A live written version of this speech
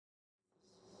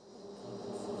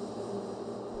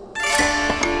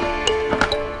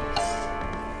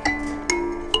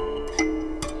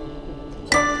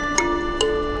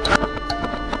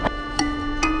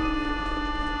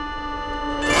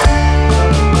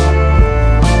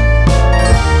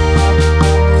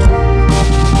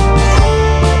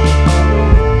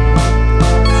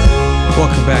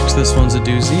folks. This one's a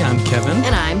doozy. I'm Kevin.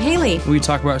 And I'm Haley. We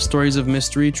talk about stories of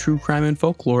mystery, true crime, and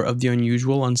folklore of the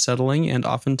unusual, unsettling, and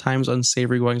oftentimes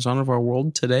unsavory goings on of our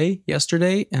world today,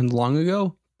 yesterday, and long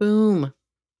ago. Boom.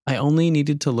 I only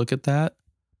needed to look at that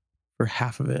for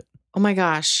half of it. Oh my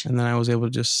gosh. And then I was able to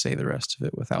just say the rest of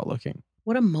it without looking.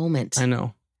 What a moment. I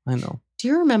know. Do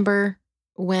you remember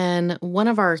when one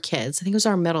of our kids, I think it was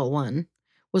our middle one,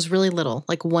 was really little,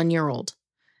 like 1 year old,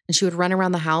 and she would run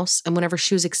around the house, and whenever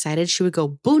she was excited, she would go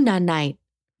boom dynamite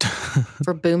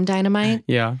for boom dynamite.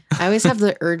 Yeah. I always have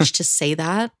the urge to say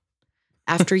that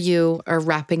after you are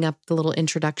wrapping up the little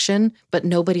introduction, but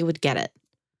nobody would get it.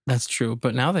 That's true.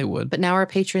 But now they would. But now our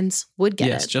patrons would get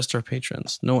it. Yes, just our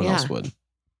patrons. No one else would.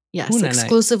 Yes, Boonanite.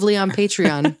 exclusively on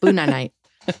Patreon. Boonanite.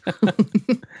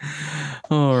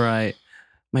 All right.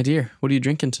 My dear, what are you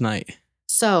drinking tonight?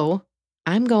 So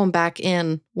I'm going back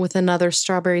in with another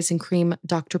strawberries and cream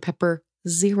Dr. Pepper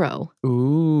Zero.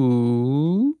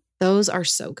 Ooh. Those are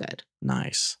so good.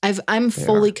 Nice. I'm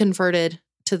fully converted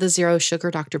to the zero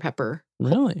sugar Dr. Pepper.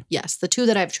 Really? Yes, the two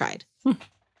that I've tried.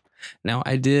 Now,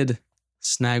 I did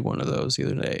snag one of those the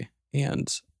other day,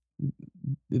 and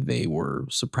they were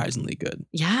surprisingly good.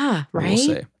 Yeah, right? I will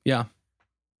say. Yeah.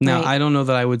 Now, Right. I don't know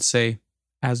that I would say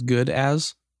as good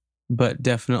as, but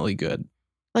definitely good.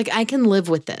 Like, I can live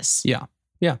with this. Yeah.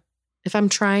 If I'm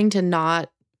trying to not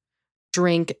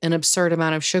drink an absurd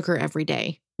amount of sugar every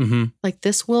day, Mm-hmm. like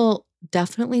this will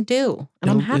definitely do. And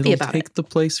I'm happy about take it. the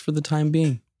place for the time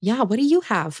being. Yeah, what do you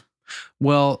have?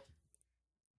 Well,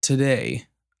 today,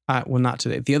 not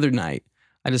today, the other night,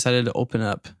 I decided to open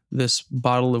up this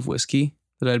bottle of whiskey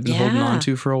that I'd been holding on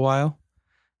to for a while.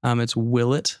 It's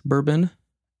Willet bourbon.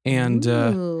 And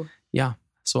Ooh,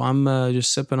 so I'm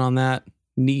just sipping on that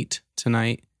neat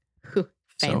tonight.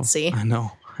 fancy. So, I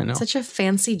know. Such a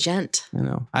fancy gent. I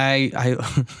know. I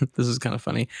this is kind of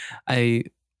funny. I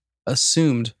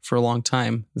assumed for a long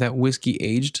time that whiskey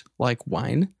aged like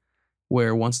wine,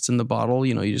 where once it's in the bottle,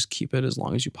 you just keep it as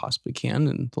long as you possibly can.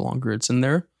 And the longer it's in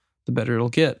there, the better it'll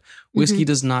get. Whiskey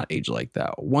does not age like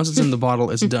that. Once it's in the bottle,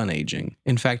 it's done aging.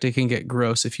 In fact, it can get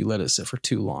gross if you let it sit for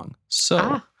too long.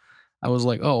 So I was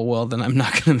like, oh, well, then I'm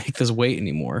not going to make this wait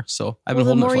anymore. So I've been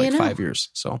holding it for like 5 years.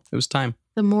 So it was time.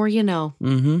 The more you know.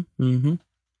 Mm-hmm.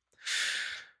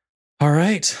 All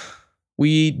right.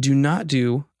 We do not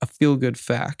do a feel-good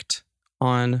fact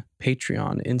on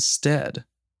Patreon. Instead,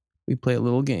 we play a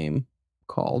little game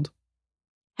called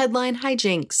Headline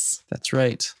Hijinks. That's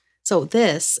right. So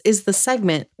this is the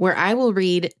segment where I will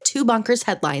read two bonkers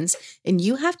headlines, and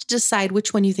you have to decide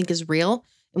which one you think is real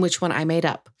and which one I made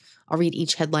up. I'll read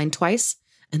each headline twice,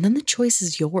 and then the choice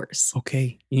is yours.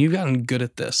 Okay. You've gotten good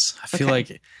at this. I feel Okay.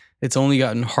 like it's only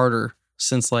gotten harder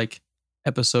since like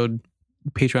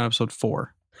Patreon episode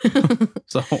 4.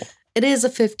 So It is a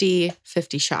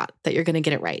 50-50 shot that you're going to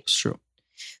get it right. it's true.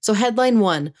 So headline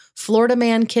 1, Florida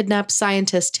man kidnaps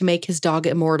scientist to make his dog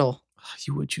immortal.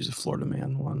 You would choose a Florida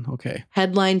man one. Okay.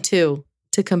 Headline 2,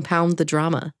 to compound the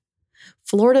drama.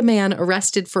 Florida man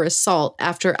arrested for assault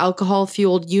after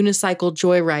alcohol-fueled unicycle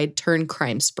joyride turned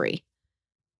crime spree.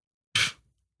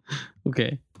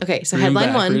 Okay. Okay, so Read 'em headline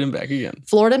back, 1. Read them back again.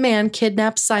 Florida man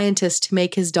kidnaps scientist to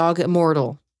make his dog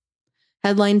immortal.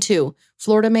 Headline 2.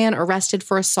 Florida man arrested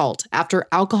for assault after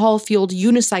alcohol-fueled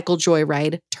unicycle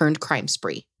joyride turned crime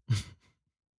spree.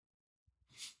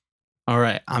 All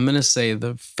right. I'm going to say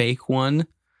the fake one,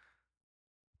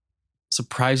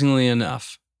 surprisingly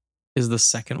enough, is the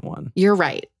second one. You're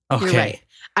right. Okay. You're right.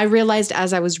 I realized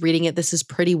as I was reading it, this is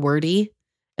pretty wordy.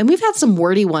 And we've had some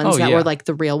wordy ones that were like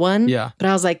the real one. Yeah. But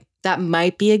I was like, that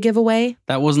might be a giveaway.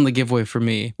 That wasn't the giveaway for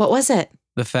me. What was it?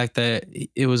 The fact that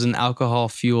it was an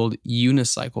alcohol-fueled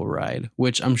unicycle ride,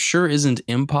 which I'm sure isn't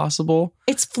impossible.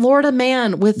 It's Florida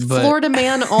man. With Florida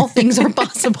man, all things are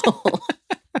possible.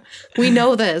 We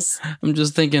know this. I'm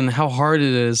just thinking how hard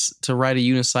it is to ride a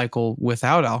unicycle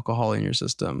without alcohol in your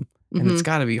system. And it's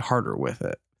got to be harder with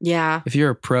it. Yeah. If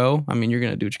you're a pro, I mean, you're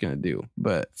going to do what you're going to do.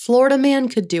 But Florida man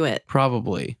could do it.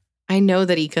 probably. I know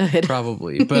that he could.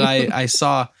 Probably. But I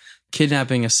saw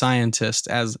kidnapping a scientist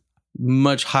as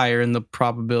much higher in the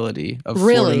probability of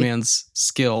Florida man's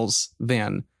skills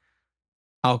than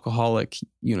alcoholic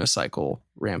unicycle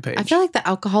rampage. I feel like the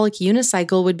alcoholic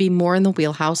unicycle would be more in the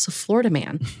wheelhouse of Florida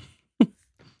man.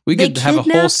 we they could have a whole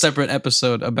kidnapped- separate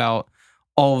episode about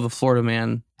all of the Florida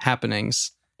man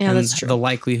happenings. Yeah, and that's true. the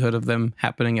likelihood of them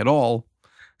happening at all.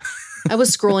 I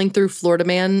was scrolling through Florida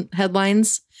man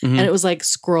headlines and it was like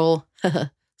scroll,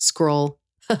 scroll,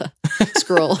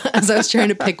 scroll as I was trying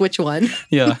to pick which one.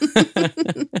 Yeah.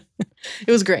 It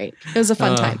was great. It was a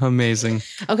fun time. Amazing.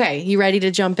 Okay, you ready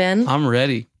to jump in? I'm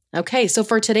ready. Okay, so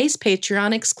for today's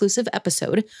Patreon exclusive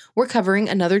episode, we're covering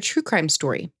another true crime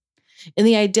story. In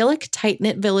the idyllic,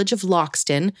 tight-knit village of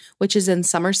Loxton, which is in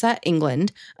Somerset,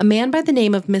 England, a man by the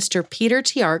name of Mr. Peter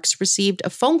Tiarks received a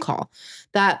phone call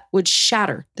that would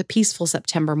shatter the peaceful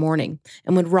September morning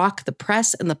and would rock the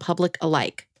press and the public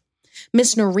alike.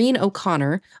 Miss Noreen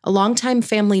O'Connor, a longtime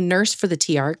family nurse for the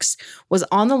Tiarks, was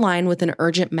on the line with an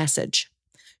urgent message.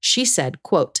 She said,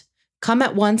 quote, "Come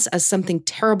at once as something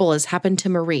terrible has happened to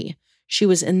Marie. She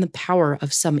was in the power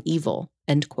of some evil,"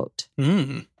 end quote.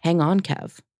 Hang on,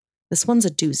 Kev. This one's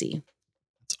a doozy.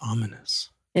 It's ominous.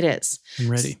 It is. I'm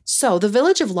ready. So the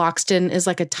village of Loxton is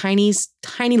like a tiny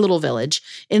little village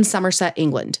in Somerset,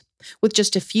 England. With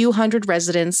just a few hundred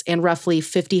residents and roughly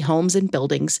 50 homes and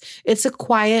buildings, it's a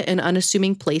quiet and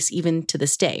unassuming place even to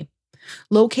this day.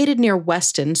 Located near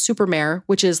Weston-super-Mare,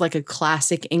 which is like a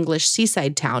classic English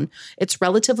seaside town, it's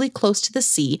relatively close to the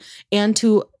sea and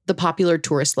to the popular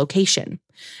tourist location.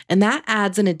 And that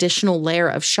adds an additional layer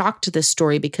of shock to this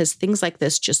story because things like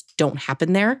this just don't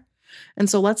happen there. And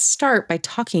so let's start by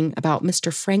talking about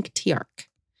Mr. Frank Tiark.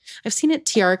 I've seen it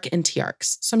Tiark and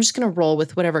Tiarks, so I'm just going to roll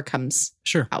with whatever comes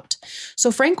out. So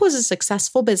Frank was a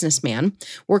successful businessman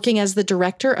working as the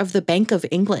director of the Bank of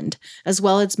England, as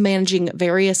well as managing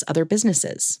various other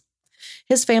businesses.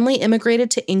 His family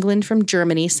immigrated to England from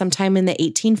Germany sometime in the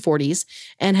 1840s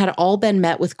and had all been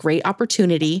met with great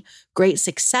opportunity, great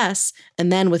success,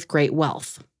 and then with great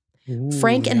wealth.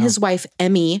 Frank and his wife,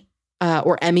 Emmy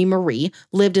Marie,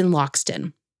 lived in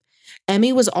Loxton.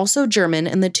 Emmy was also German,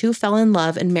 and the two fell in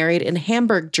love and married in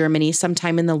Hamburg, Germany,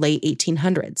 sometime in the late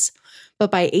 1800s.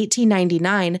 But by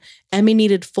 1899, Emmy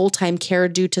needed full-time care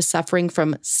due to suffering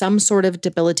from some sort of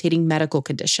debilitating medical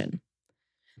condition.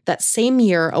 That same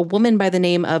year, a woman by the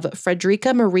name of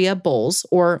Frederica Maria Buls,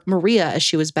 or Maria as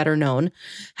she was better known,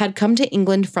 had come to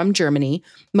England from Germany,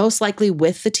 most likely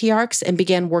with the Tiarks, and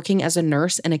began working as a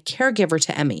nurse and a caregiver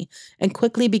to Emmy, and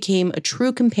quickly became a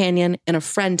true companion and a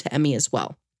friend to Emmy as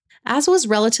well. As was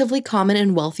relatively common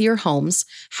in wealthier homes,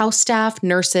 house staff,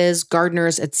 nurses,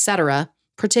 gardeners, etc.,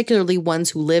 particularly ones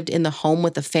who lived in the home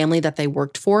with the family that they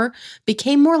worked for,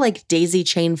 became more like daisy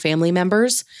chain family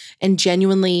members and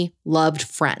genuinely loved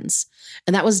friends.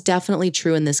 And that was definitely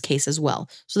true in this case as well.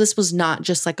 So this was not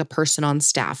just like a person on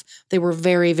staff. They were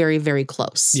very, very, very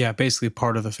close. Yeah, basically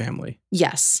part of the family.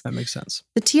 Yes. That makes sense.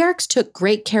 The Tiarks took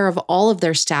great care of all of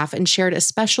their staff and shared a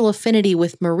special affinity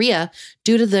with Maria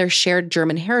due to their shared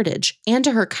German heritage and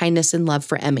to her kindness and love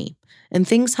for Emmy. And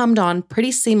things hummed on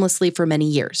pretty seamlessly for many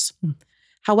years.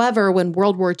 However, when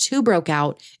World War II broke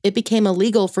out, it became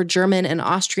illegal for German and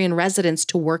Austrian residents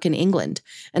to work in England,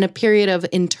 and a period of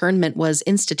internment was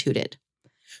instituted.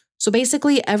 So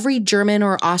basically, every German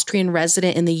or Austrian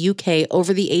resident in the UK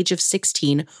over the age of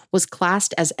 16 was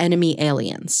classed as enemy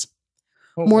aliens.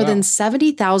 More than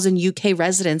 70,000 UK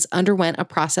residents underwent a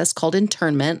process called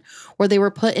internment, where they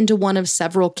were put into one of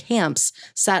several camps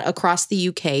set across the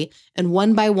UK, and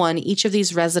one by one, each of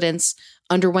these residents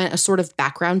underwent a sort of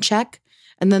background check,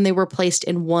 and then they were placed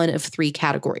in one of three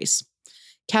categories.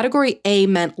 Category A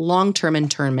meant long-term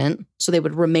internment, so they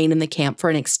would remain in the camp for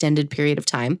an extended period of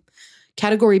time.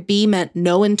 Category B meant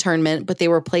no internment, but they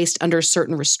were placed under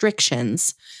certain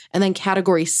restrictions. And then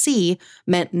Category C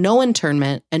meant no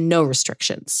internment and no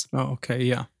restrictions. Oh, okay,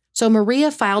 yeah. So Maria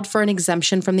filed for an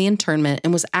exemption from the internment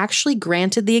and was actually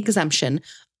granted the exemption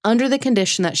under the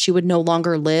condition that she would no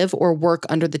longer live or work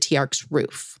under the Tiark's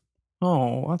roof.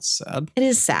 Oh, that's sad. It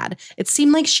is sad. It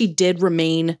seemed like she did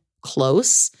remain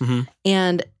close,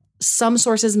 and some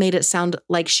sources made it sound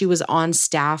like she was on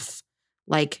staff,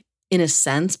 like in a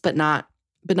sense, but not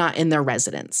in their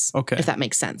residence. Okay. If that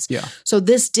makes sense. Yeah. So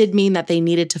this did mean that they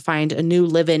needed to find a new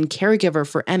live-in caregiver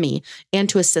for Emmy and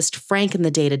to assist Frank in the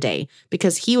day-to-day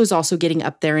because he was also getting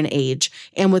up there in age.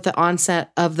 And with the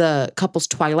onset of the couple's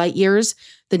twilight years,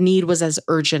 the need was as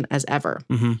urgent as ever.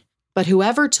 But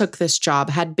whoever took this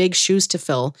job had big shoes to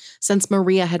fill since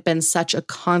Maria had been such a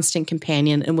constant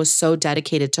companion and was so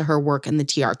dedicated to her work in the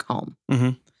Tiark home.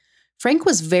 Frank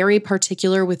was very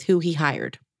particular with who he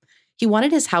hired. He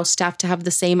wanted his house staff to have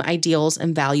the same ideals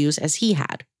and values as he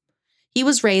had. He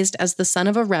was raised as the son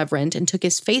of a reverend and took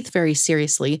his faith very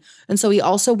seriously, and so he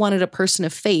also wanted a person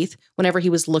of faith whenever he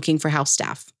was looking for house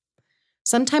staff.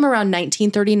 Sometime around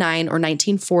 1939 or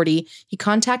 1940, he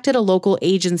contacted a local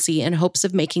agency in hopes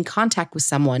of making contact with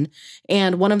someone,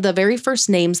 and one of the very first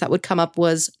names that would come up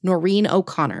was Noreen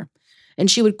O'Connor, and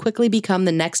she would quickly become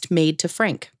the next maid to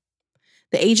Frank.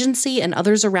 The agency and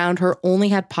others around her only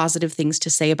had positive things to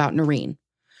say about Noreen.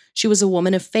 She was a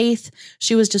woman of faith.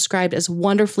 She was described as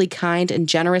wonderfully kind and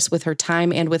generous with her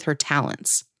time and with her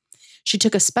talents. She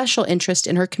took a special interest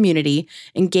in her community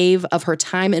and gave of her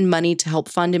time and money to help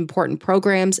fund important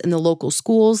programs in the local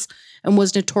schools, and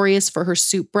was notorious for her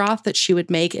soup broth that she would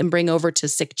make and bring over to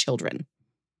sick children.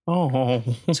 Oh.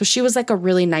 So she was like a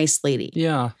really nice lady.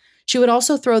 Yeah. She would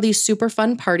also throw these super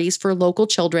fun parties for local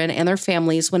children and their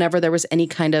families whenever there was any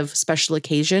kind of special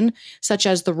occasion, such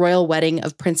as the royal wedding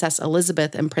of Princess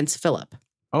Elizabeth and Prince Philip.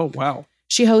 Oh, wow.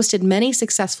 She hosted many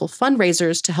successful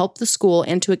fundraisers to help the school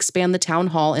and to expand the town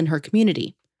hall in her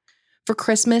community. For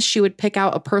Christmas, she would pick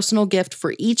out a personal gift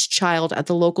for each child at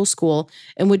the local school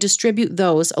and would distribute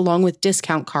those along with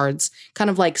discount cards, kind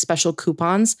of like special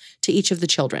coupons, to each of the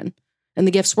children. And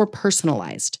the gifts were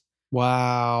personalized.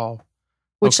 Wow.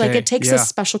 Which, Okay, it takes yeah. a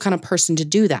special kind of person to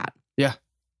do that. Yeah.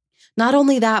 Not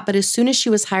only that, but as soon as she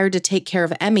was hired to take care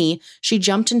of Emmy, she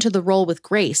jumped into the role with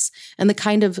grace and the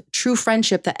kind of true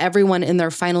friendship that everyone in their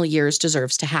final years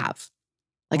deserves to have.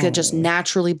 It just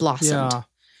naturally blossomed. Yeah.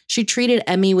 She treated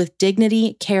Emmy with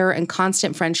dignity, care, and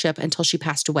constant friendship until she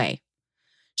passed away.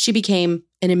 She became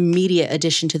an immediate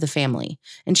addition to the family,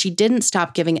 and she didn't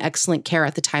stop giving excellent care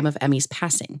at the time of Emmy's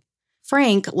passing.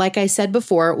 Frank, like I said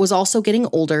before, was also getting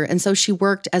older, and so she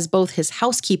worked as both his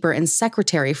housekeeper and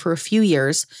secretary for a few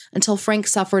years until Frank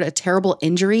suffered a terrible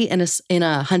injury in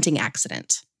a hunting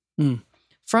accident. Mm.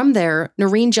 From there,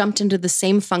 Noreen jumped into the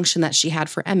same function that she had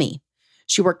for Emmy.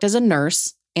 She worked as a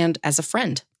nurse and as a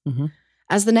friend. Mm-hmm.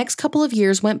 As the next couple of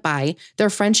years went by, their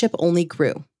friendship only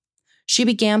grew. She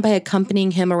began by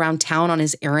accompanying him around town on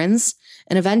his errands,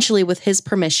 and eventually, with his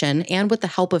permission and with the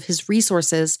help of his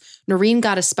resources, Noreen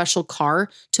got a special car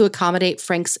to accommodate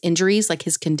Frank's injuries, like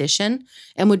his condition,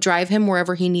 and would drive him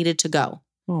wherever he needed to go.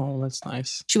 Oh, that's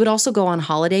nice. She would also go on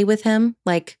holiday with him,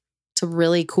 to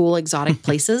really cool, exotic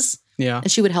places. Yeah.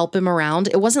 And she would help him around.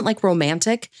 It wasn't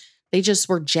romantic. They just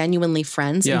were genuinely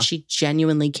friends, Yeah. and she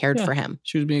genuinely cared for him.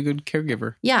 She was being a good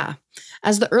caregiver. Yeah.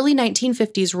 As the early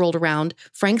 1950s rolled around,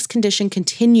 Frank's condition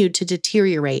continued to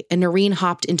deteriorate, and Noreen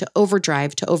hopped into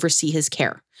overdrive to oversee his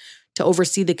care, to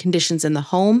oversee the conditions in the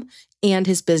home and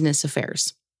his business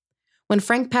affairs. When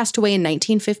Frank passed away in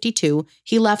 1952,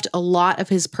 he left a lot of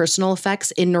his personal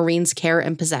effects in Noreen's care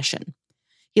and possession.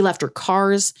 He left her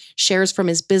cars, shares from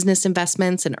his business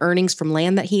investments, and earnings from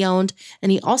land that he owned,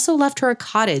 and he also left her a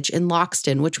cottage in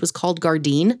Loxton, which was called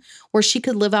Gardine, where she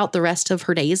could live out the rest of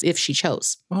her days if she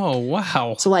chose. Oh,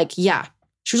 wow. So,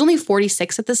 she was only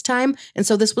 46 at this time, and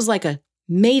so this was a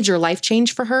major life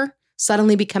change for her,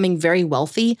 suddenly becoming very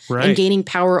wealthy and gaining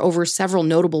power over several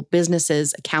notable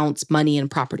businesses, accounts, money,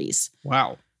 and properties.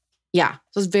 Wow. Yeah, it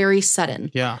was very sudden.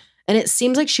 Yeah. And it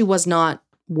seems like she was not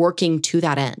working to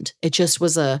that end. It just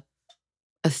was a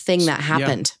thing that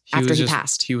happened after he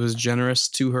passed. He was generous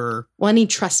to her. Well, and he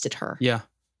trusted her. Yeah.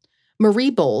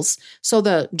 Marie Buls, so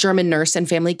the German nurse and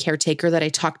family caretaker that I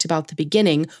talked about at the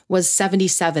beginning, was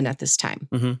 77 at this time.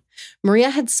 Mm-hmm. Maria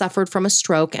had suffered from a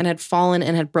stroke and had fallen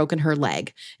and had broken her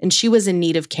leg, and she was in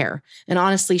need of care. And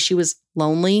honestly, she was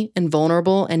lonely and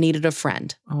vulnerable and needed a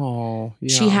friend. Oh,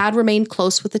 yeah. She had remained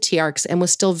close with the Tiarks and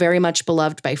was still very much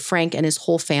beloved by Frank and his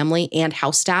whole family and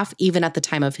house staff, even at the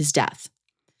time of his death.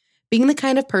 Being the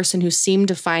kind of person who seemed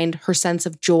to find her sense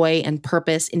of joy and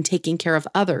purpose in taking care of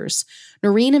others,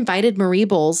 Noreen invited Marie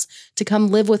Buls to come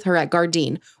live with her at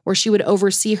Gardine, where she would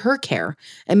oversee her care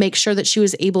and make sure that she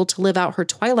was able to live out her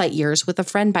twilight years with a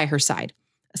friend by her side,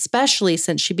 especially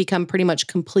since she'd become pretty much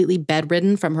completely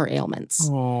bedridden from her ailments.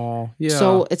 Oh, yeah.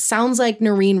 So it sounds like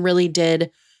Noreen really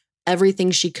did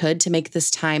everything she could to make this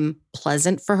time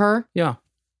pleasant for her. Yeah.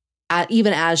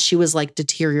 Even as she was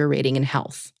deteriorating in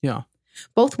health. Yeah.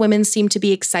 Both women seemed to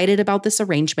be excited about this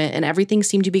arrangement, and everything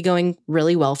seemed to be going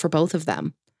really well for both of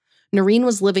them. Noreen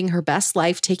was living her best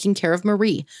life taking care of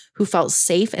Marie, who felt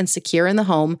safe and secure in the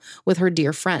home with her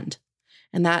dear friend.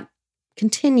 And that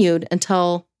continued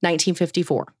until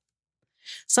 1954.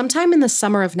 Sometime in the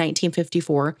summer of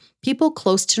 1954, people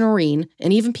close to Noreen,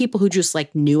 and even people who just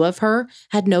knew of her,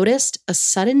 had noticed a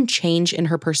sudden change in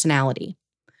her personality.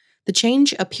 The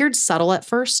change appeared subtle at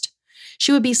first.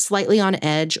 She would be slightly on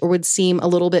edge or would seem a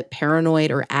little bit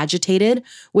paranoid or agitated,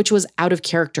 which was out of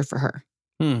character for her.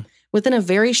 Within a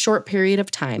very short period of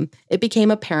time, it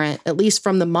became apparent, at least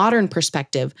from the modern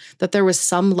perspective, that there was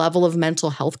some level of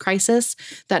mental health crisis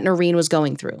that Noreen was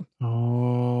going through.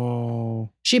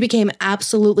 Oh. She became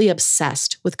absolutely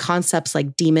obsessed with concepts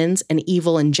like demons and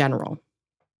evil in general.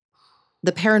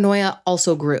 The paranoia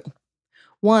also grew.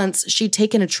 Once, she'd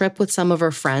taken a trip with some of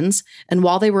her friends, and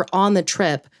while they were on the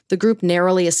trip, the group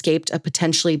narrowly escaped a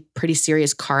potentially pretty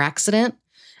serious car accident,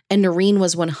 and Noreen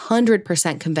was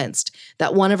 100% convinced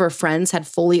that one of her friends had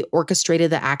fully orchestrated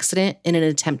the accident in an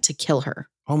attempt to kill her.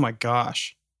 Oh my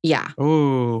gosh. Yeah.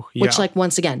 Oh, yeah. Which,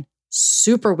 once again,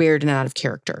 super weird and out of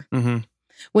character. Mm-hmm.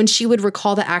 When she would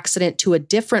recall the accident to a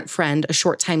different friend a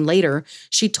short time later,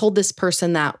 she told this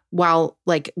person that while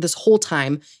like this whole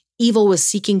time, evil was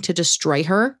seeking to destroy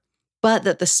her, but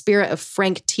that the spirit of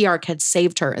Frank Tiark had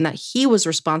saved her and that he was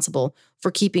responsible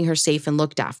for keeping her safe and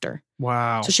looked after.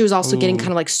 Wow. So she was also getting Ooh.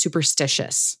 kind of like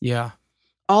superstitious. Yeah.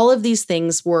 All of these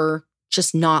things were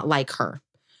just not like her.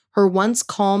 Her once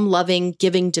calm, loving,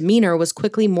 giving demeanor was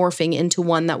quickly morphing into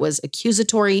one that was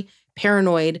accusatory,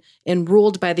 paranoid, and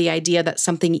ruled by the idea that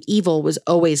something evil was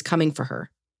always coming for her.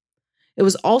 It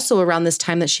was also around this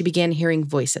time that she began hearing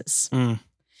voices. Mm.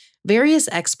 Various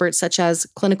experts, such as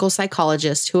clinical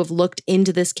psychologists who have looked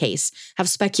into this case, have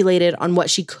speculated on what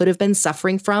she could have been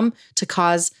suffering from to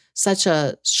cause such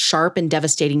a sharp and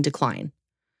devastating decline.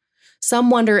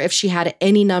 Some wonder if she had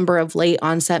any number of late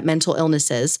onset mental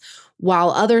illnesses,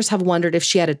 while others have wondered if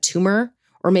she had a tumor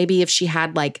or maybe if she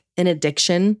had like an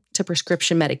addiction to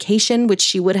prescription medication, which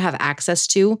she would have access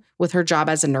to with her job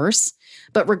as a nurse.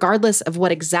 But regardless of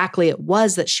what exactly it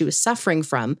was that she was suffering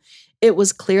from, it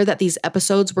was clear that these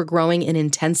episodes were growing in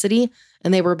intensity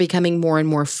and they were becoming more and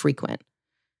more frequent.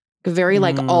 Very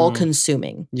like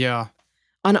all-consuming. Yeah.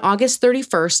 On August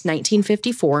 31st,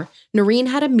 1954, Noreen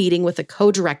had a meeting with a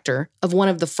co-director of one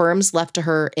of the firms left to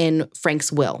her in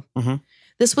Frank's will. Mm-hmm.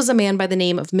 This was a man by the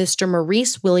name of Mr.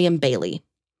 Maurice William Bailey.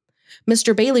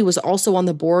 Mr. Bailey was also on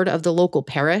the board of the local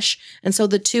parish, and so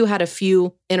the two had a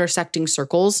few intersecting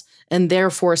circles and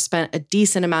therefore spent a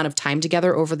decent amount of time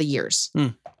together over the years.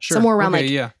 Sure. Somewhere around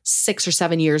Okay, 6 or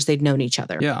 7 years they'd known each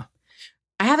other. Yeah.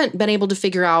 I haven't been able to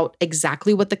figure out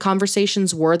exactly what the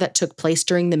conversations were that took place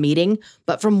during the meeting,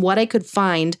 but from what I could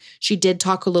find, she did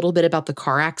talk a little bit about the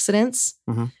car accidents.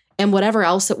 Mm-hmm. And whatever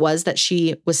else it was that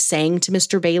she was saying to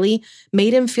Mr. Bailey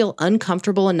made him feel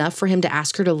uncomfortable enough for him to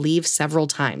ask her to leave several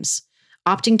times,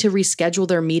 opting to reschedule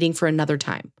their meeting for another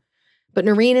time. But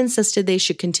Noreen insisted they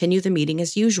should continue the meeting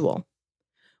as usual.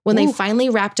 When they finally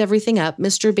wrapped everything up,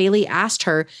 Mr. Bailey asked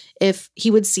her if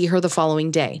he would see her the following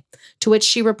day, to which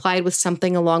she replied with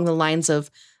something along the lines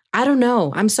of, "I don't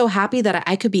know, I'm so happy that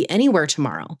I could be anywhere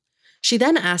tomorrow." She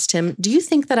then asked him, "Do you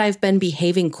think that I've been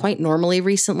behaving quite normally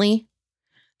recently?"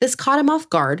 This caught him off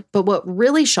guard, but what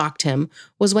really shocked him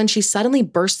was when she suddenly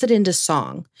bursted into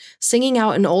song, singing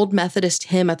out an old Methodist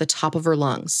hymn at the top of her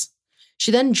lungs.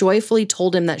 She then joyfully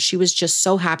told him that she was just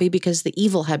so happy because the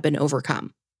evil had been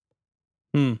overcome.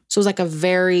 So it was like a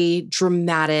very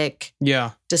dramatic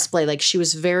display. Like she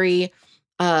was very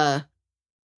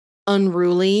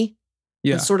unruly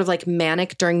and sort of like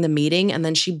manic during the meeting, and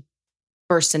then she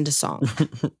burst into song,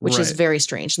 which is very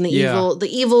strange. And the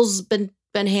evil's been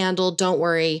handled. Don't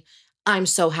worry. I'm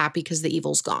so happy because the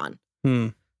evil's gone.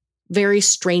 Very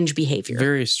strange behavior.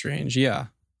 Very strange. Yeah.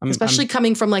 Especially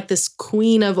coming from like this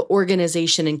queen of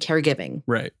organization and caregiving.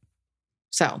 Right.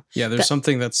 So yeah, there's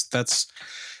something that's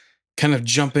kind of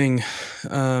jumping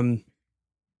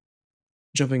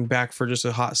back for just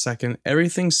a hot second.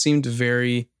 Everything seemed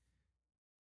very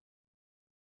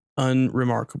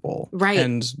unremarkable, right,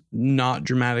 and not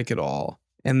dramatic at all.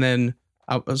 And then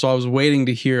I was waiting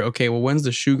to hear, okay, well, when's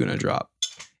the shoe gonna drop?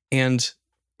 And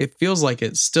it feels like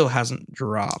it still hasn't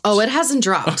dropped. Oh, it hasn't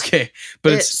dropped. Okay,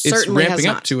 but it's ramping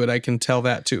up to it. I can tell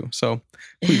that too. So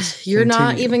please, you're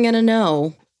not even gonna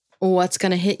know what's going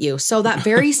to hit you. So that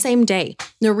very same day,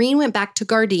 Noreen went back to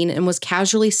Gardein and was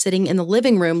casually sitting in the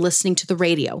living room listening to the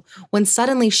radio when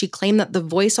suddenly she claimed that the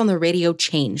voice on the radio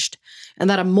changed and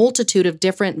that a multitude of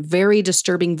different, very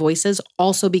disturbing voices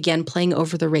also began playing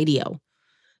over the radio.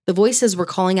 The voices were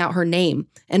calling out her name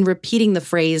and repeating the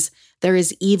phrase, "There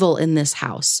is evil in this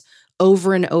house,"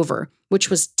 over and over, which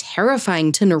was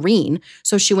terrifying to Noreen,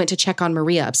 so she went to check on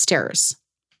Maria upstairs.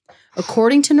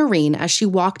 According to Noreen, as she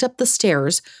walked up the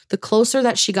stairs, the closer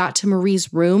that she got to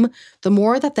Marie's room, the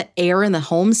more that the air in the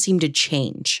home seemed to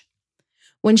change.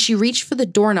 When she reached for the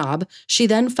doorknob, she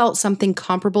then felt something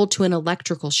comparable to an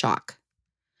electrical shock.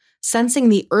 Sensing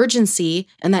the urgency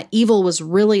and that evil was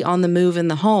really on the move in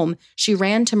the home, she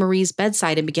ran to Marie's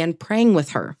bedside and began praying with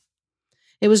her.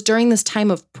 It was during this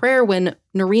time of prayer when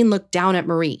Noreen looked down at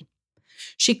Marie.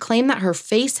 She claimed that her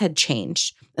face had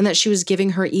changed and that she was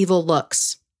giving her evil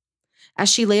looks. As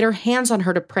she laid her hands on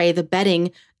her to pray, the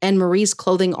bedding and Marie's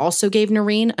clothing also gave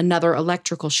Noreen another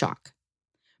electrical shock.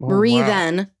 Marie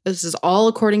then, this is all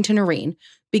according to Noreen,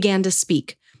 began to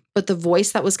speak, but the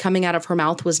voice that was coming out of her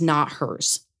mouth was not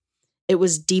hers. It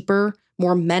was deeper,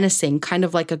 more menacing, kind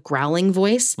of like a growling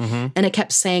voice, and it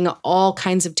kept saying all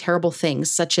kinds of terrible things,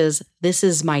 such as, "This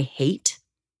is my hate,"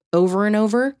 over and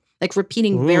over, like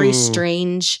repeating very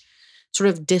strange, sort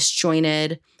of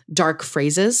disjointed, dark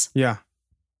phrases. Yeah.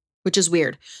 which is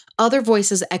weird. Other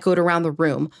voices echoed around the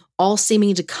room, all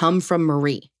seeming to come from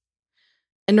Marie.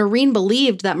 And Noreen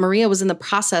believed that Maria was in the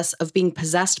process of being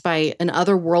possessed by an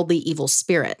otherworldly evil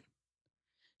spirit.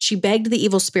 She begged the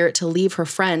evil spirit to leave her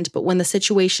friend, but when the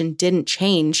situation didn't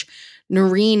change,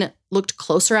 Noreen looked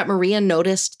closer at Maria and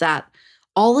noticed that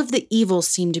all of the evil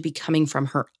seemed to be coming from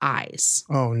her eyes.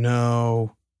 Oh,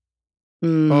 no.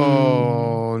 Mm.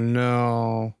 Oh,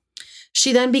 no.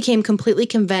 She then became completely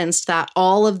convinced that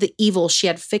all of the evil she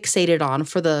had fixated on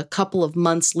for the couple of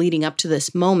months leading up to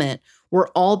this moment were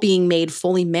all being made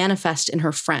fully manifest in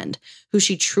her friend, who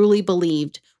she truly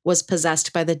believed was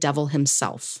possessed by the devil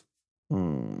himself.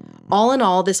 All in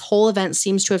all, this whole event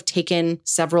seems to have taken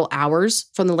several hours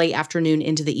from the late afternoon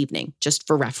into the evening, just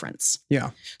for reference. Yeah.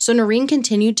 So Noreen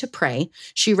continued to pray.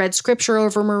 She read scripture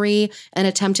over Marie and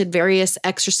attempted various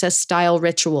exorcist-style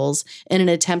rituals in an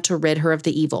attempt to rid her of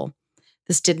the evil.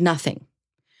 This did nothing.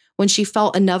 When she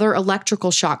felt another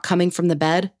electrical shock coming from the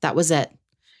bed, that was it.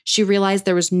 She realized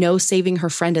there was no saving her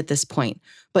friend at this point,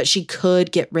 but she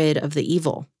could get rid of the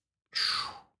evil.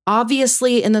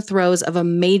 Obviously, in the throes of a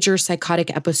major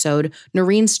psychotic episode,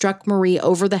 Noreen struck Marie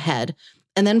over the head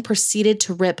and then proceeded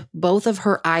to rip both of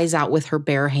her eyes out with her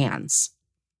bare hands.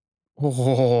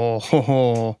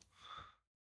 Oh,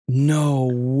 no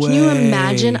way. Can you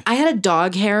imagine? I had a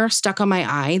dog hair stuck on my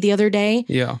eye the other day.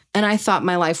 Yeah. And I thought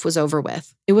my life was over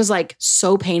with. It was like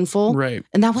so painful. Right.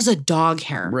 And that was a dog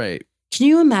hair. Right. Can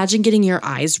you imagine getting your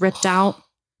eyes ripped out?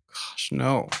 Gosh,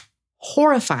 no.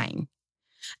 Horrifying.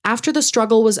 After the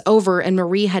struggle was over and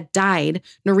Marie had died,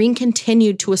 Noreen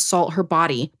continued to assault her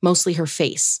body, mostly her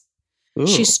face. Ooh.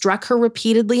 She struck her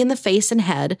repeatedly in the face and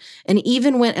head and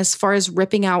even went as far as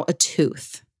ripping out a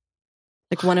tooth,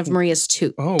 like one of Maria's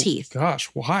teeth.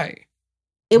 Gosh, why?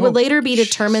 It would later be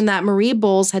determined that Marie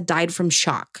Buls had died from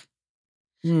shock.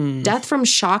 Death from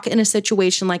shock in a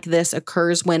situation like this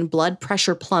occurs when blood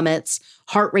pressure plummets,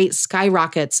 heart rate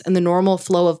skyrockets, and the normal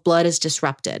flow of blood is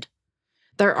disrupted.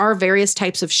 There are various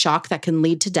types of shock that can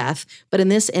lead to death, but in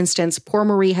this instance, poor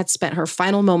Marie had spent her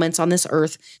final moments on this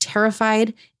earth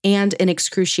terrified and in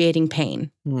excruciating pain.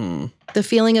 The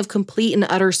feeling of complete and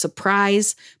utter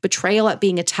surprise, betrayal at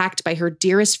being attacked by her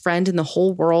dearest friend in the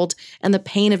whole world, and the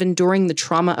pain of enduring the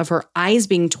trauma of her eyes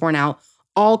being torn out,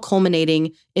 all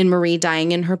culminating in Marie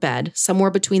dying in her bed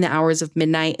somewhere between the hours of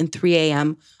midnight and 3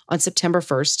 a.m. on September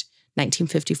 1st,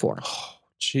 1954. Oh,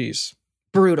 jeez.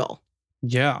 Brutal.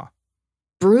 Yeah.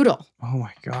 Brutal. Oh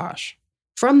my gosh.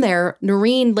 From there,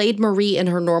 Noreen laid Marie in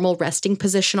her normal resting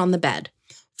position on the bed,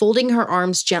 folding her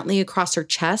arms gently across her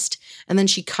chest, and then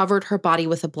she covered her body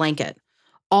with a blanket,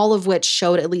 all of which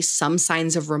showed at least some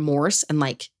signs of remorse and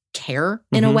like care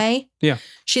in a way. Yeah.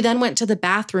 She then went to the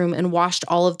bathroom and washed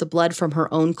all of the blood from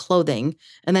her own clothing,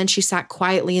 and then she sat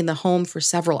quietly in the home for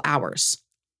several hours.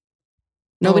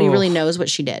 Nobody really knows what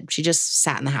she did. She just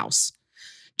sat in the house.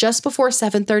 Just before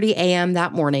 7:30 a.m.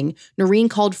 that morning, Noreen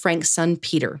called Frank's son,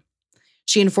 Peter.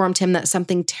 She informed him that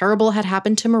something terrible had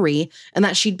happened to Marie and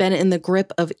that she'd been in the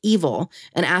grip of evil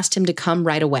and asked him to come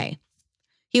right away.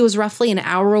 He was roughly an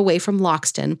hour away from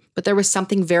Loxton, but there was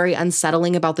something very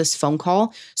unsettling about this phone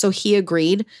call, so he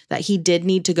agreed that he did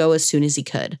need to go as soon as he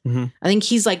could. I think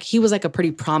he was like a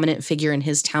pretty prominent figure in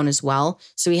his town as well,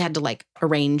 so he had to like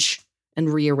arrange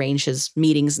and rearrange his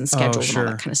meetings and schedules and all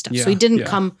that kind of stuff. Yeah, so he didn't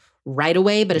come right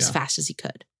away, but as fast as he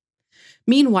could.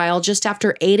 Meanwhile, just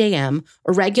after 8 a.m.,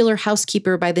 a regular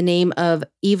housekeeper by the name of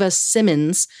Eva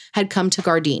Simmons had come to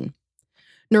Gardine.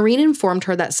 Noreen informed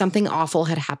her that something awful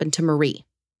had happened to Marie.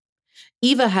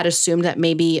 Eva had assumed that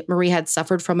maybe Marie had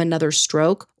suffered from another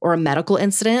stroke or a medical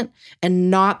incident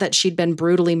and not that she'd been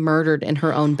brutally murdered in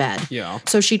her own bed. Yeah.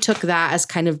 So she took that as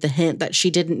kind of the hint that she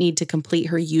didn't need to complete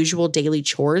her usual daily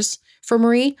chores for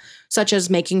Marie, such as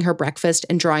making her breakfast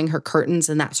and drawing her curtains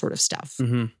and that sort of stuff.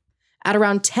 At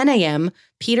around 10 a.m.,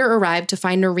 Peter arrived to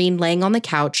find Noreen laying on the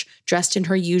couch, dressed in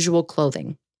her usual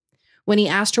clothing. When he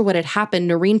asked her what had happened,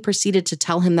 Noreen proceeded to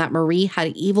tell him that Marie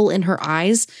had evil in her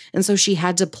eyes, and so she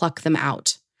had to pluck them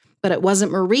out. But it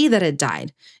wasn't Marie that had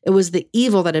died. It was the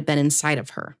evil that had been inside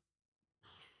of her.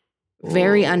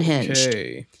 Very unhinged.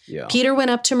 Okay. Yeah. Peter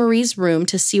went up to Marie's room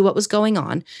to see what was going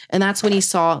on, and that's when he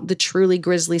saw the truly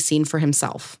grisly scene for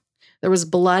himself. There was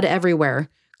blood everywhere.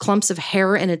 Clumps of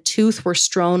hair and a tooth were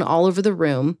strewn all over the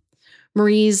room.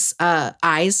 Marie's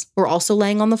eyes were also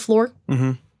laying on the floor.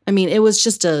 I mean, it was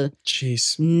just a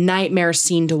nightmare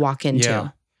scene to walk into. Yeah.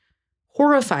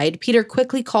 Horrified, Peter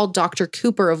quickly called Dr.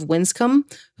 Cooper of Winscombe,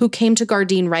 who came to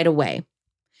Gardine right away.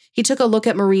 He took a look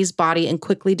at Marie's body and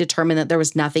quickly determined that there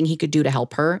was nothing he could do to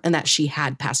help her and that she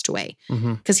had passed away.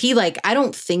 Because I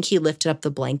don't think he lifted up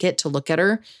the blanket to look at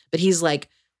her, but he's like,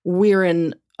 we're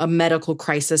in a medical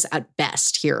crisis at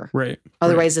best here. Right.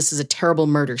 Otherwise, this is a terrible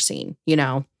murder scene, you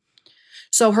know?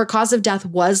 So her cause of death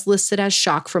was listed as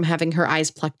shock from having her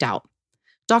eyes plucked out.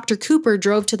 Dr. Cooper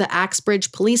drove to the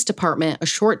Axbridge Police Department a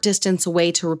short distance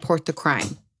away to report the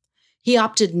crime. He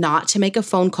opted not to make a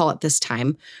phone call at this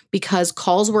time because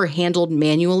calls were handled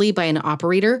manually by an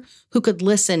operator who could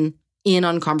listen in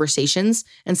on conversations.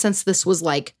 And since this was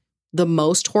like the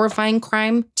most horrifying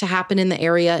crime to happen in the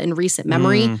area in recent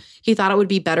memory, he thought it would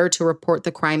be better to report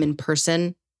the crime in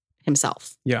person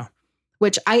himself. Yeah.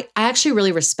 Which I actually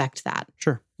really respect that.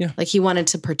 Sure. Yeah. Like he wanted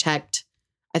to protect,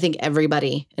 I think,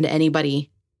 everybody and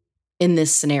anybody in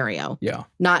this scenario. Yeah.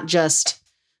 Not just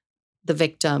the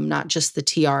victim, not just the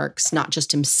TRX, not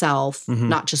just himself,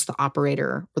 not just the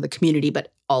operator or the community,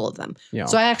 but all of them. Yeah.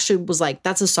 So I actually was like,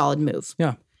 that's a solid move.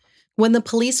 Yeah. When the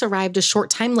police arrived a short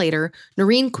time later,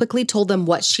 Noreen quickly told them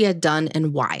what she had done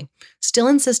and why, still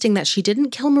insisting that she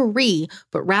didn't kill Marie,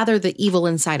 but rather the evil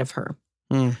inside of her.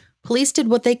 Police did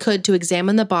what they could to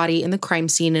examine the body in the crime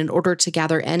scene in order to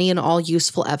gather any and all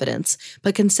useful evidence.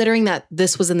 But considering that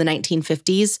this was in the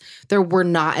 1950s, there were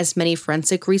not as many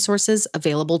forensic resources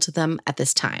available to them at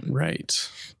this time. Right.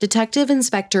 Detective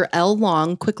Inspector L.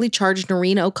 Long quickly charged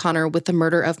Noreen O'Connor with the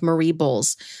murder of Marie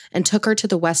Buls and took her to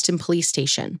the Weston Police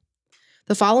Station.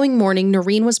 The following morning,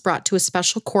 Noreen was brought to a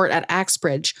special court at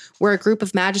Axbridge, where a group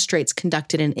of magistrates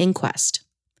conducted an inquest.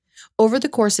 Over the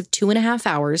course of 2.5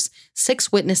 hours,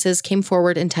 6 witnesses came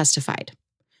forward and testified.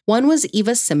 One was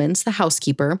Eva Simmons, the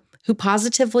housekeeper, who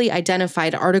positively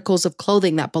identified articles of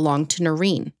clothing that belonged to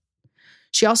Noreen.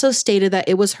 She also stated that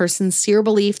it was her sincere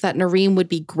belief that Noreen would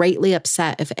be greatly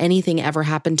upset if anything ever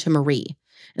happened to Marie,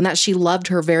 and that she loved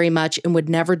her very much and would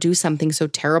never do something so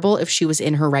terrible if she was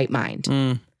in her right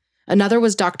mind. Another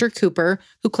was Dr. Cooper,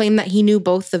 who claimed that he knew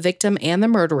both the victim and the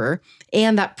murderer,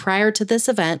 and that prior to this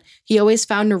event, he always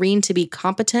found Noreen to be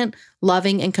competent,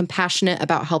 loving, and compassionate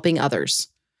about helping others.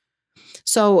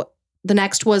 So the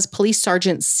next was Police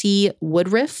Sergeant C.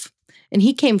 Woodruff, and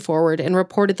he came forward and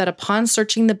reported that upon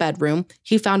searching the bedroom,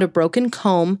 he found a broken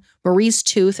comb, Marie's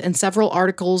tooth, and several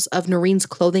articles of Noreen's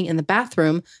clothing in the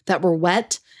bathroom that were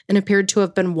wet and appeared to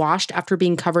have been washed after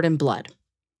being covered in blood.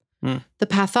 The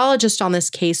pathologist on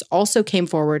this case also came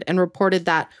forward and reported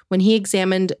that when he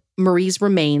examined Marie's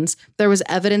remains, there was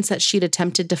evidence that she'd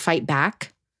attempted to fight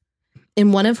back.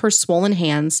 In one of her swollen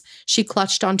hands, she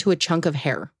clutched onto a chunk of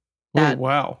hair. Oh,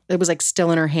 wow. It was like still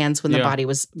in her hands when the body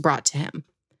was brought to him.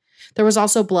 There was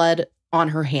also blood on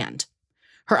her hand.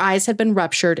 Her eyes had been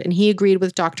ruptured, and he agreed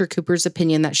with Dr. Cooper's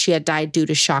opinion that she had died due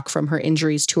to shock from her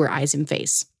injuries to her eyes and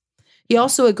face. He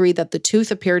also agreed that the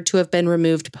tooth appeared to have been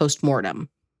removed post-mortem.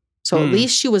 So at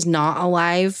least she was not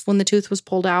alive when the tooth was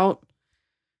pulled out.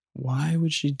 Why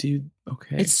would she do?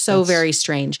 Okay. It's so very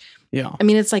strange. Yeah. I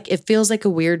mean, it's like, it feels like a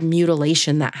weird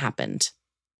mutilation that happened.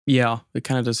 Yeah. It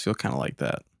kind of does feel kind of like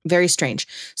that. Very strange.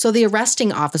 So the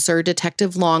arresting officer,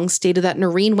 Detective Long, stated that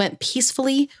Noreen went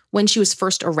peacefully when she was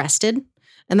first arrested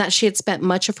and that she had spent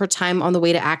much of her time on the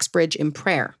way to Axbridge in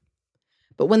prayer.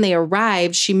 But when they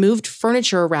arrived, she moved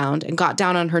furniture around and got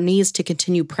down on her knees to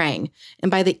continue praying. And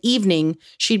by the evening,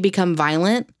 she'd become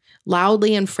violent,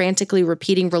 loudly and frantically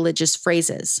repeating religious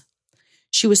phrases.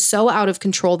 She was so out of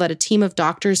control that a team of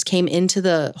doctors came into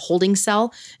the holding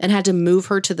cell and had to move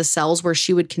her to the cells where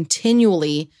she would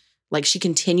continued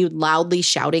loudly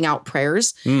shouting out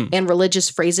prayers and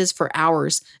religious phrases for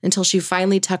hours until she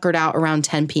finally tuckered out around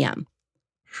 10 p.m.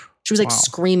 She was like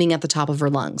screaming at the top of her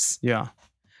lungs. Yeah.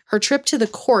 Her trip to the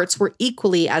courts were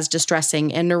equally as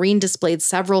distressing, and Noreen displayed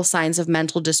several signs of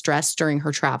mental distress during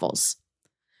her travels.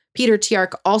 Peter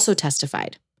Tiark also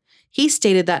testified. He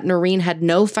stated that Noreen had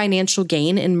no financial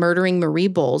gain in murdering Marie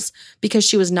Buls because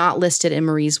she was not listed in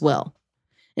Marie's will.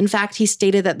 In fact, he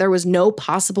stated that there was no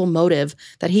possible motive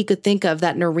that he could think of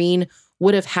that Noreen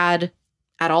would have had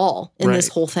at all in this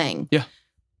whole thing. Yeah.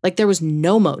 Like there was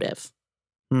no motive.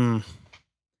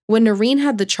 When Noreen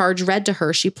had the charge read to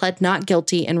her, she pled not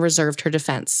guilty and reserved her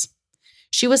defense.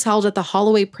 She was held at the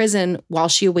Holloway prison while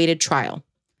she awaited trial.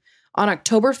 On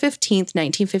October 15th,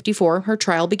 1954, her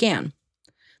trial began.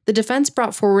 The defense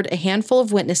brought forward a handful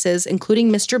of witnesses, including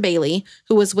Mr. Bailey,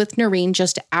 who was with Noreen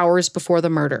just hours before the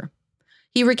murder.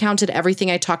 He recounted everything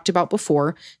I talked about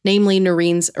before, namely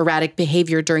Noreen's erratic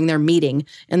behavior during their meeting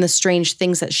and the strange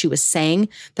things that she was saying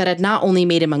that had not only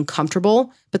made him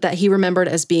uncomfortable, but that he remembered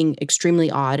as being extremely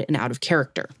odd and out of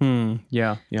character.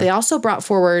 Yeah. They also brought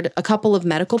forward a couple of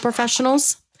medical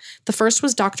professionals. The first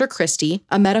was Dr. Christie,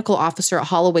 a medical officer at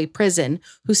Holloway Prison,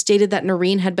 who stated that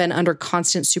Noreen had been under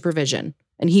constant supervision,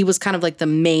 and he was kind of like the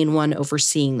main one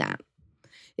overseeing that.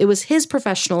 It was his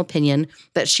professional opinion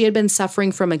that she had been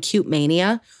suffering from acute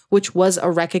mania, which was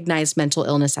a recognized mental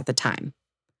illness at the time.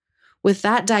 With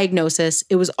that diagnosis,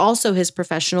 it was also his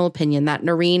professional opinion that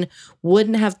Noreen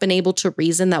wouldn't have been able to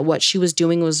reason that what she was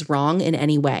doing was wrong in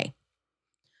any way.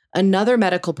 Another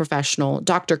medical professional,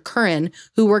 Dr. Curran,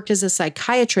 who worked as a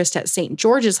psychiatrist at St.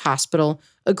 George's Hospital,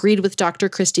 agreed with Dr.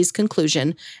 Christie's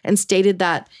conclusion and stated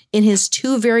that in his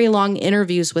 2 very long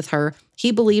interviews with her,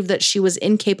 he believed that she was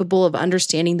incapable of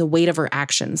understanding the weight of her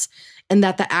actions and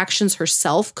that the actions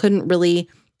herself couldn't really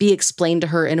be explained to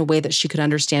her in a way that she could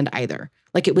understand either.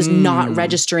 Like it was not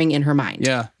registering in her mind.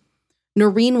 Yeah.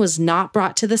 Noreen was not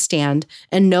brought to the stand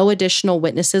and no additional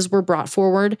witnesses were brought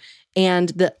forward,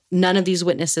 and none of these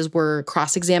witnesses were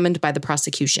cross-examined by the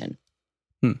prosecution.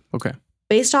 Okay.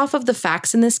 Based off of the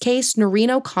facts in this case, Noreen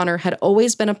O'Connor had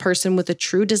always been a person with a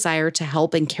true desire to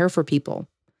help and care for people.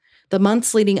 The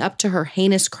months leading up to her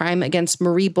heinous crime against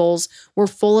Marie Buls were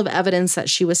full of evidence that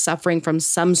she was suffering from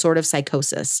some sort of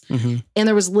psychosis. Mm-hmm. And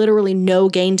there was literally no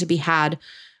gain to be had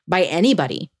by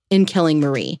anybody in killing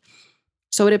Marie.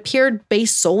 So it appeared,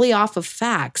 based solely off of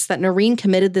facts, that Noreen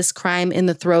committed this crime in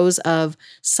the throes of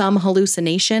some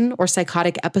hallucination or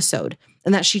psychotic episode,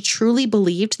 and that she truly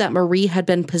believed that Marie had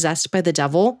been possessed by the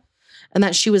devil, and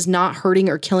that she was not hurting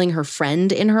or killing her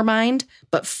friend in her mind,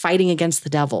 but fighting against the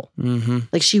devil. Mm-hmm.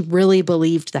 Like she really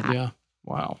believed that. Yeah.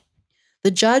 Wow. The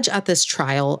judge at this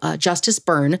trial, Justice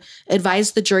Byrne,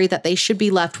 advised the jury that they should be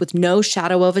left with no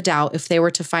shadow of a doubt if they were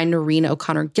to find Noreen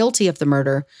O'Connor guilty of the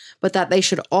murder, but that they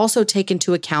should also take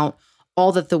into account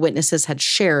all that the witnesses had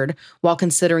shared while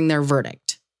considering their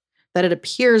verdict. That it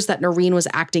appears that Noreen was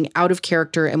acting out of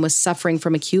character and was suffering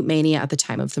from acute mania at the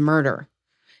time of the murder.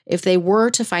 If they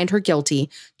were to find her guilty,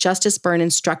 Justice Byrne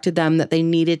instructed them that they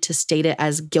needed to state it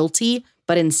as guilty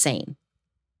but insane.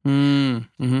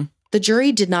 Mm-hmm. The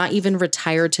jury did not even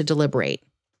retire to deliberate.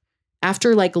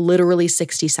 After literally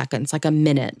 60 seconds, like a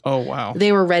minute, Oh, wow.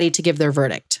 they were ready to give their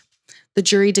verdict. The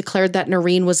jury declared that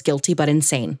Noreen was guilty but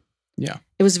insane. Yeah.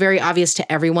 It was very obvious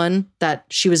to everyone that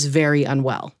she was very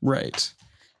unwell. Right.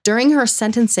 During her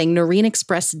sentencing, Noreen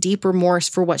expressed deep remorse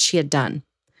for what she had done.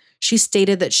 She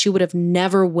stated that she would have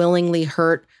never willingly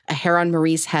hurt a hair on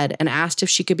Marie's head and asked if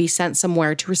she could be sent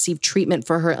somewhere to receive treatment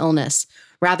for her illness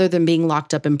rather than being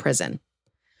locked up in prison.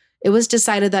 It was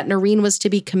decided that Noreen was to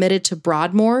be committed to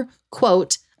Broadmoor,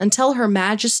 quote, until Her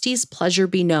Majesty's pleasure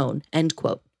be known, end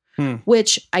quote,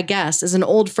 which I guess is an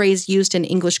old phrase used in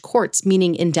English courts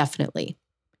meaning indefinitely.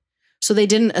 So they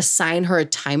didn't assign her a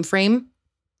time frame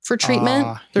for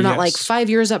treatment. They're not like 5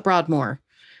 years at Broadmoor.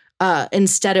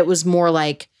 Instead, it was more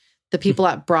like the people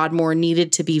at Broadmoor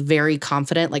needed to be very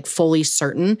confident, like fully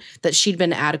certain that she'd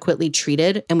been adequately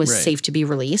treated and was safe to be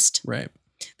released. Right.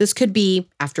 This could be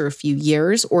after a few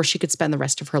years, or she could spend the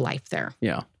rest of her life there.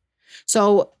 Yeah.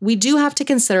 So we do have to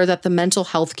consider that the mental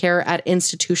health care at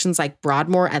institutions like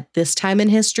Broadmoor at this time in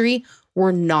history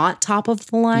were not top of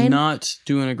the line. Not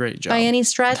doing a great job. By any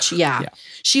stretch. Yeah.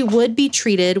 She would be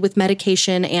treated with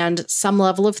medication and some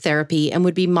level of therapy and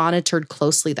would be monitored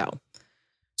closely, though.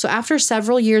 So after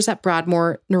several years at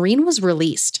Broadmoor, Noreen was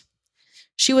released.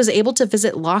 She was able to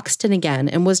visit Loxton again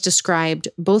and was described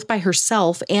both by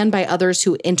herself and by others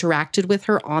who interacted with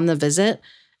her on the visit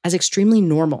as extremely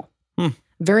normal,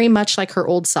 very much like her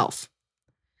old self.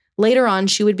 Later on,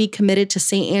 she would be committed to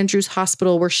St. Andrew's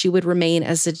Hospital, where she would remain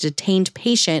as a detained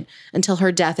patient until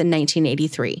her death in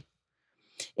 1983.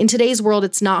 In today's world,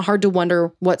 it's not hard to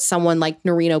wonder what someone like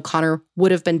Noreen O'Connor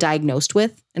would have been diagnosed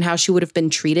with and how she would have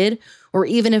been treated, or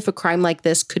even if a crime like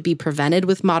this could be prevented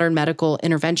with modern medical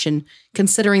intervention,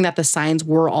 considering that the signs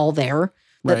were all there,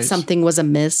 that something was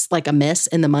amiss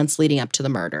in the months leading up to the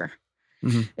murder.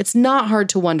 Mm-hmm. It's not hard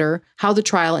to wonder how the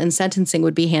trial and sentencing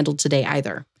would be handled today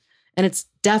either. And it's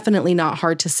definitely not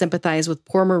hard to sympathize with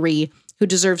poor Marie, who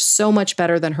deserves so much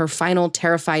better than her final,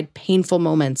 terrified, painful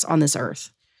moments on this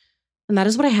earth. And that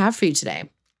is what I have for you today.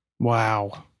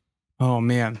 Wow. Oh,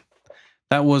 man.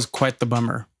 That was quite the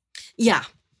bummer. Yeah.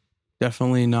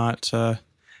 Definitely not a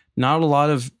lot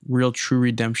of real true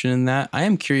redemption in that. I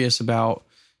am curious about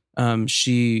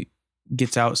she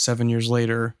gets out 7 years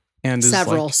later and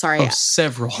several.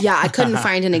 Several. Yeah, I couldn't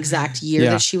find an exact year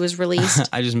that she was released.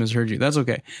 I just misheard you. That's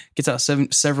okay. Gets out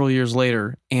several years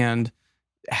later and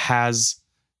has,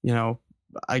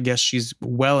 I guess she's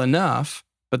well enough,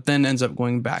 but then ends up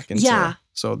going back into.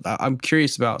 So I'm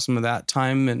curious about some of that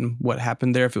time and what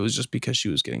happened there, if it was just because she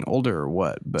was getting older or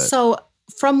what. But so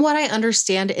from what I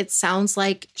understand, it sounds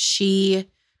like she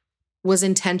was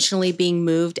intentionally being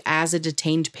moved as a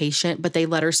detained patient, but they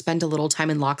let her spend a little time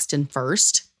in Loxton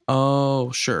first.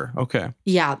 Oh, sure. Okay.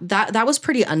 Yeah, that was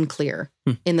pretty unclear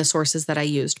in the sources that I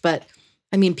used. But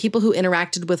I mean, people who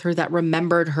interacted with her that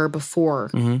remembered her before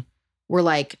Mm-hmm. were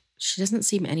like, she doesn't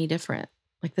seem any different.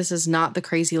 Like, this is not the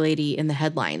crazy lady in the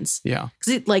headlines. Yeah.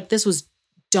 Because this was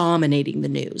dominating the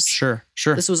news. Sure.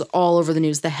 This was all over the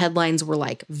news. The headlines were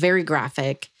like very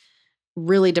graphic,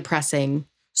 really depressing,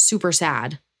 super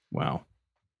sad. Wow.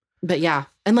 But yeah.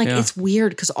 And it's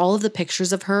weird because all of the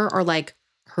pictures of her are like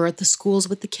her at the schools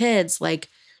with the kids. Like,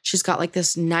 she's got like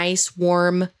this nice,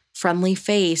 warm, friendly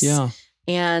face. Yeah.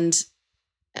 And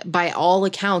by all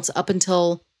accounts, up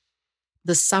until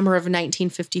the summer of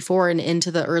 1954 and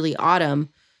into the early autumn,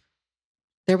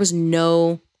 there was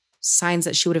no signs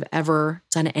that she would have ever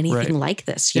done anything like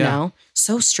this, you know?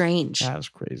 So strange. That's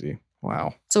crazy.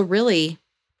 Wow. So really,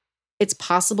 it's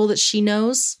possible that she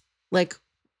knows like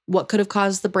what could have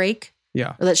caused the break.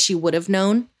 Yeah. Or that she would have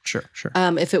known. Sure.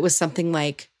 If it was something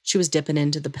like she was dipping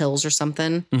into the pills or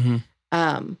something. Mm-hmm.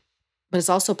 But it's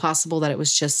also possible that it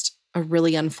was just a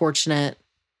really unfortunate,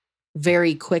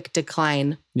 very quick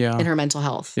decline in her mental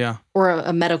health. Yeah. Or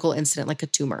a medical incident like a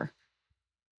tumor.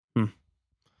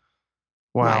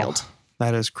 Wow. Wild.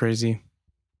 That is crazy.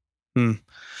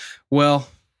 Well,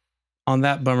 on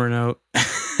that bummer note,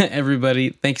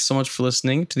 everybody, thank you so much for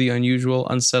listening to the unusual,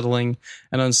 unsettling,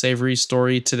 and unsavory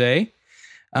story today.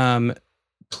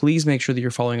 Please make sure that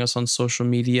you're following us on social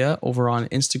media over on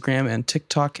Instagram and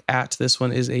TikTok at This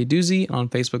One Is a Doozy. On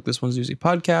Facebook, This One's Doozy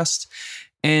Podcast.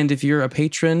 And if you're a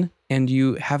patron and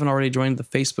you haven't already joined the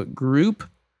Facebook group,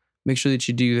 make sure that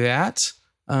you do that.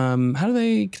 How do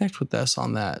they connect with us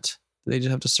on that? Do they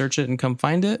just have to search it and come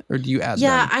find it? Or do you add them?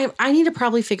 Yeah, I need to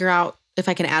probably figure out if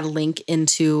I can add a link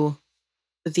into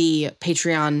the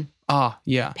Patreon page.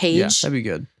 Yeah, that'd be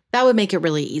good. That would make it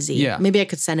really easy. Yeah. Maybe I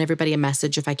could send everybody a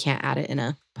message if I can't add it in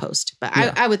a post. But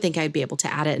I would think I'd be able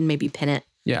to add it and maybe pin it.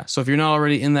 Yeah. So if you're not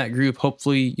already in that group,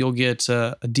 hopefully you'll get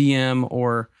a DM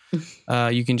or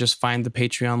you can just find the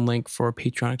Patreon link for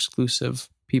Patreon exclusive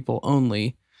people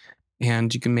only.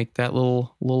 And you can make that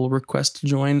little request to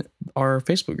join our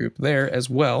Facebook group there as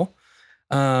well.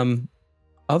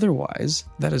 Otherwise,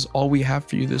 that is all we have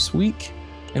for you this week.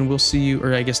 And we'll see you,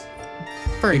 or I guess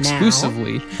for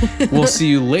exclusively, we'll see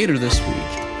you later this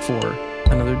week for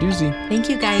another doozy. Thank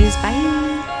you guys. Bye.